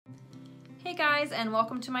Hey guys, and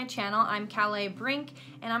welcome to my channel. I'm Kalai Brink,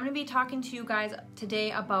 and I'm going to be talking to you guys today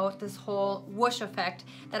about this whole whoosh effect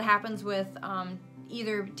that happens with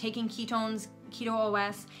either taking ketones, keto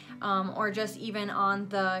OS, or just even on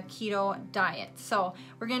the keto diet. So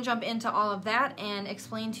we're going to jump into all of that and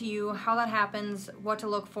explain to you how that happens, what to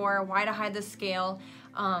look for, why to hide the scale,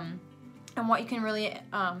 and what you can really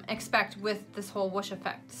expect with this whole whoosh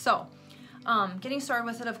effect. So getting started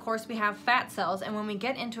with it, of course, we have fat cells, and when we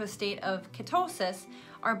get into a state of ketosis,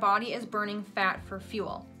 our body is burning fat for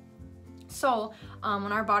fuel. So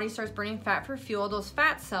when our body starts burning fat for fuel, those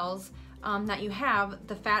fat cells that you have,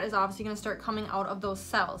 the fat is obviously going to start coming out of those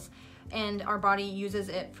cells, and our body uses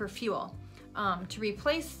it for fuel. To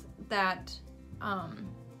replace that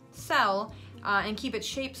cell and keep its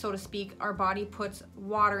shape, so to speak, our body puts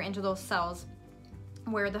water into those cells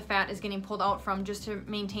where the fat is getting pulled out from, just to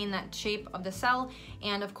maintain that shape of the cell,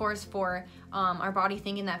 and of course for our body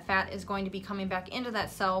thinking that fat is going to be coming back into that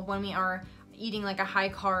cell when we are eating like a high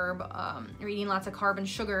carb or eating lots of carb and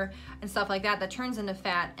sugar and stuff like that, that turns into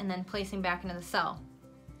fat and then placing back into the cell.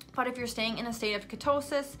 But if you're staying in a state of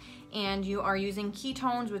ketosis and you are using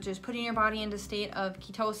ketones, which is putting your body into a state of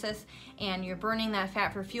ketosis, and you're burning that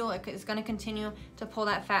fat for fuel, it is going to continue to pull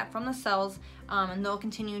that fat from the cells, and they'll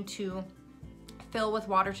continue to fill with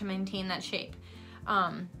water to maintain that shape.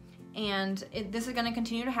 This is going to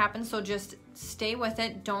continue to happen, so just stay with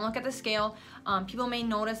it. Don't look at the scale. People may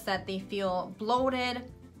notice that they feel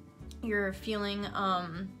bloated. You're feeling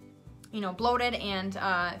bloated and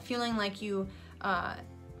feeling like you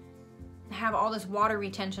have all this water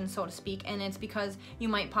retention, so to speak, and it's because you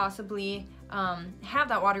might possibly have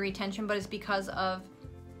that water retention, but it's because of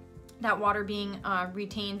that water being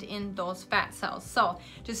retained in those fat cells. So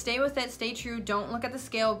just stay with it, stay true, don't look at the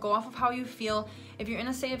scale, go off of how you feel. If you're in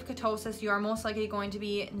a state of ketosis, you are most likely going to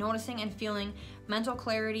be noticing and feeling mental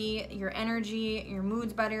clarity, your energy, your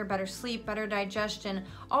mood's better, better sleep, better digestion,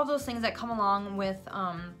 all those things that come along with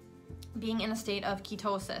being in a state of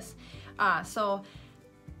ketosis.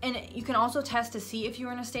 And you can also test to see if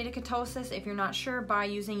you're in a state of ketosis. If you're not sure, by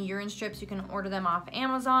using urine strips. You can order them off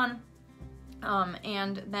Amazon.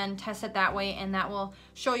 And then test it that way, and that will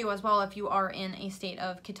show you as well if you are in a state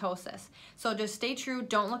of ketosis. So just stay true,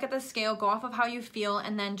 don't look at the scale, go off of how you feel,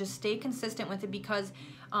 and then just stay consistent with it, because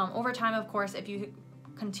over time, of course, if you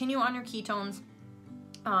continue on your ketones,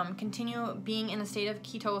 continue being in a state of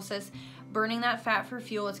ketosis, burning that fat for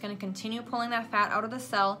fuel, it's going to continue pulling that fat out of the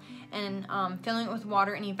cell and filling it with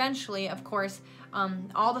water, and eventually, of course,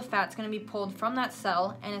 all the fat's going to be pulled from that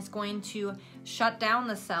cell, and it's going to shut down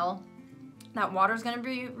the cell. That water is going to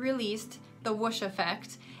be released, the whoosh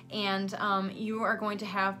effect, and you are going to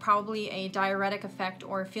have probably a diuretic effect,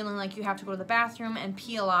 or feeling like you have to go to the bathroom and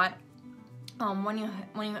pee a lot when you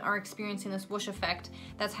are experiencing this whoosh effect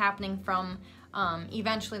that's happening from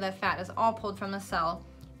eventually that fat is all pulled from the cell,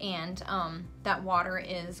 and that water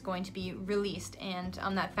is going to be released, and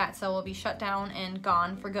that fat cell will be shut down and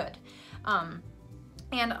gone for good.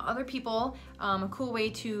 And other people, a cool way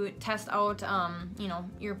to test out,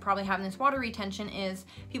 you're probably having this water retention, is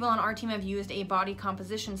people on our team have used a body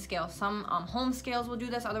composition scale. Some home scales will do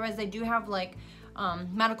this, otherwise they do have like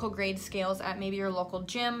medical grade scales at maybe your local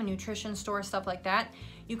gym, nutrition store, stuff like that.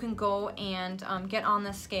 You can go and get on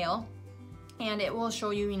this scale, and it will show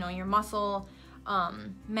you, your muscle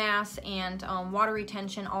mass and water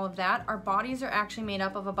retention, all of that. Our bodies are actually made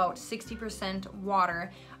up of about 60%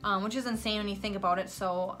 water, which is insane when you think about it.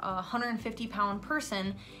 So a 150-pound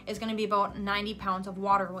person is going to be about 90 pounds of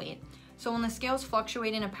water weight. So when the scales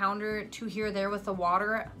fluctuate in a pound or two here or there with the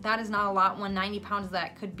water, that is not a lot, when 90 pounds of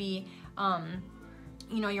that could be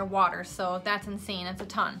your water. So that's insane. It's a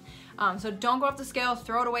ton. So don't go off the scale,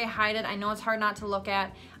 throw it away, hide it. I know it's hard not to look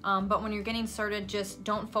at, but when you're getting started, just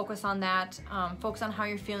don't focus on that. Focus on how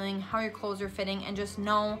you're feeling, how your clothes are fitting, and just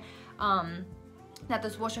know that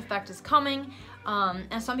this whoosh effect is coming.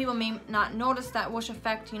 And some people may not notice that whoosh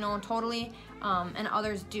effect, totally, and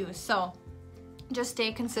others do. So just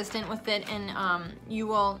stay consistent with it, and you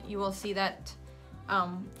will see that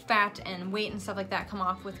fat and weight and stuff like that come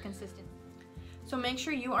off with consistency. So make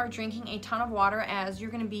sure you are drinking a ton of water, as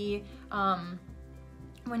you're going to be,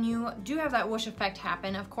 when you do have that whoosh effect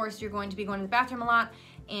happen, of course you're going to be going to the bathroom a lot,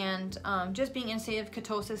 and just being in a state of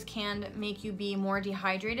ketosis can make you be more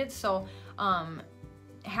dehydrated. So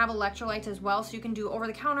have electrolytes as well. So you can do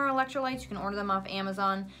over-the-counter electrolytes, you can order them off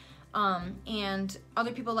Amazon. And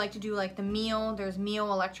other people like to do like the Mio. There's Mio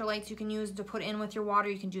electrolytes you can use to put in with your water.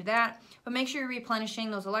 You can do that, but make sure you're replenishing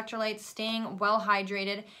those electrolytes, staying well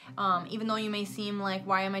hydrated. Even though you may seem like,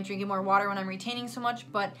 why am I drinking more water when I'm retaining so much?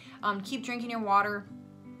 But keep drinking your water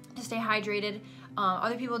to stay hydrated.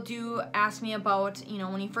 Other people do ask me about, you know,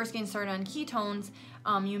 when you first get started on ketones,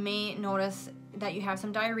 you may notice that you have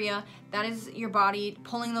some diarrhea. That is your body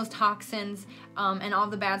pulling those toxins and all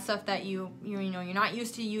the bad stuff that you're not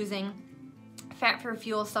used to using, fat for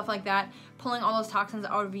fuel, stuff like that, pulling all those toxins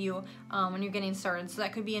out of you when you're getting started. So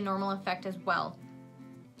that could be a normal effect as well.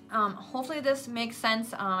 Hopefully this makes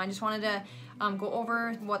sense. I just wanted to go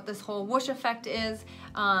over what this whole whoosh effect is,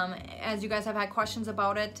 as you guys have had questions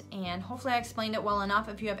about it, and hopefully I explained it well enough.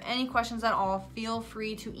 If you have any questions at all, feel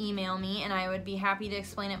free to email me and I would be happy to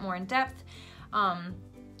explain it more in depth.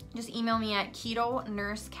 Just email me at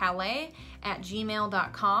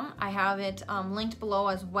ketonursekalai@gmail.com. I have it linked below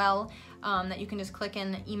as well, that you can just click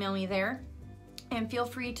and email me there. And feel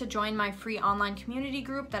free to join my free online community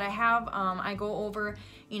group that I have. I go over,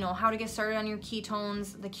 you know, how to get started on your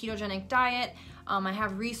ketones, the ketogenic diet. I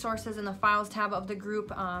have resources in the files tab of the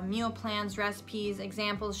group, meal plans, recipes,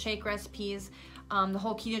 examples, shake recipes, the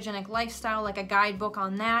whole ketogenic lifestyle, like a guidebook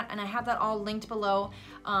on that. And I have that all linked below,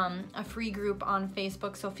 a free group on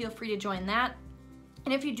Facebook, so feel free to join that.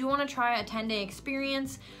 And if you do want to try a 10-day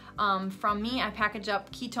experience from me, I package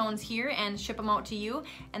up ketones here and ship them out to you.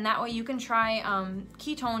 And that way you can try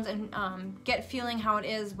ketones and get feeling how it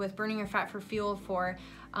is with burning your fat for fuel for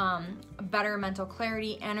better mental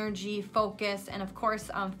clarity, energy, focus, and of course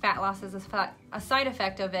fat loss is a side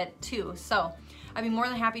effect of it too. So I'd be more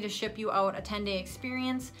than happy to ship you out a 10-day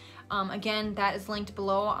experience. Again, that is linked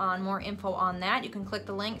below on more info on that. You can click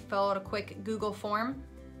the link, fill out a quick Google form,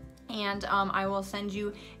 and I will send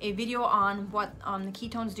you a video on what the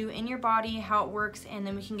ketones do in your body, how it works, and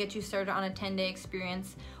then we can get you started on a 10-day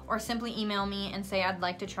experience. Or simply email me and say I'd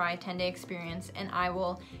like to try a 10-day experience, and I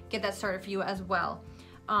will get that started for you as well.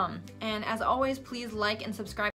 And as always, please like and subscribe